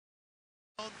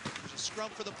There's a scrum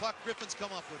for the puck. Griffins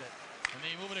come up with it. And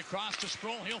they move it across to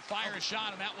Sproul. He'll fire a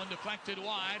shot, and that one deflected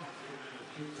wide.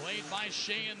 Played by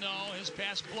Sheahan, though. His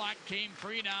pass blocked, came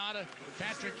free now to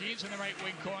Patrick Eaves in the right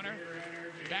wing corner.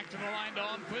 Back to the line to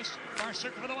Almquist. Far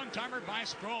circle for the one-timer by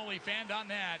Sproul. He fanned on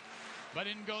that. But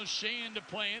in goes Sheahan to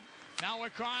play it. Now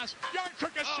across.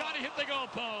 Jarnkrok a shot. He hit the goal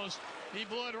post. He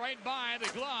blew it right by the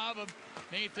glove of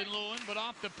Nathan Lewin, but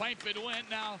off the pipe it went.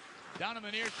 Now down in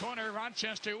the near corner,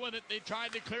 Rochester with it. They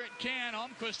tried to clear it.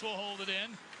 Almquist will hold it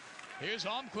in. Here's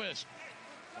Almquist.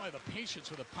 Boy, the patience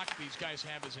with the puck these guys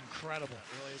have is incredible.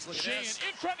 Really is. Look at Sheahan this.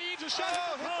 in front of Eaves, a shot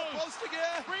Oh, at the hit the post. post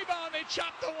again. Rebound, they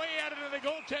chopped away at it, and the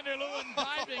goaltender Lewin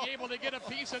diving, able to get a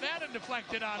piece of that and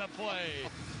deflected out of play.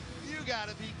 You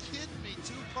gotta be kidding me.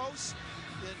 2 posts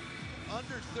in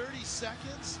under 30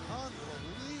 seconds.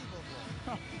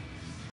 Unbelievable.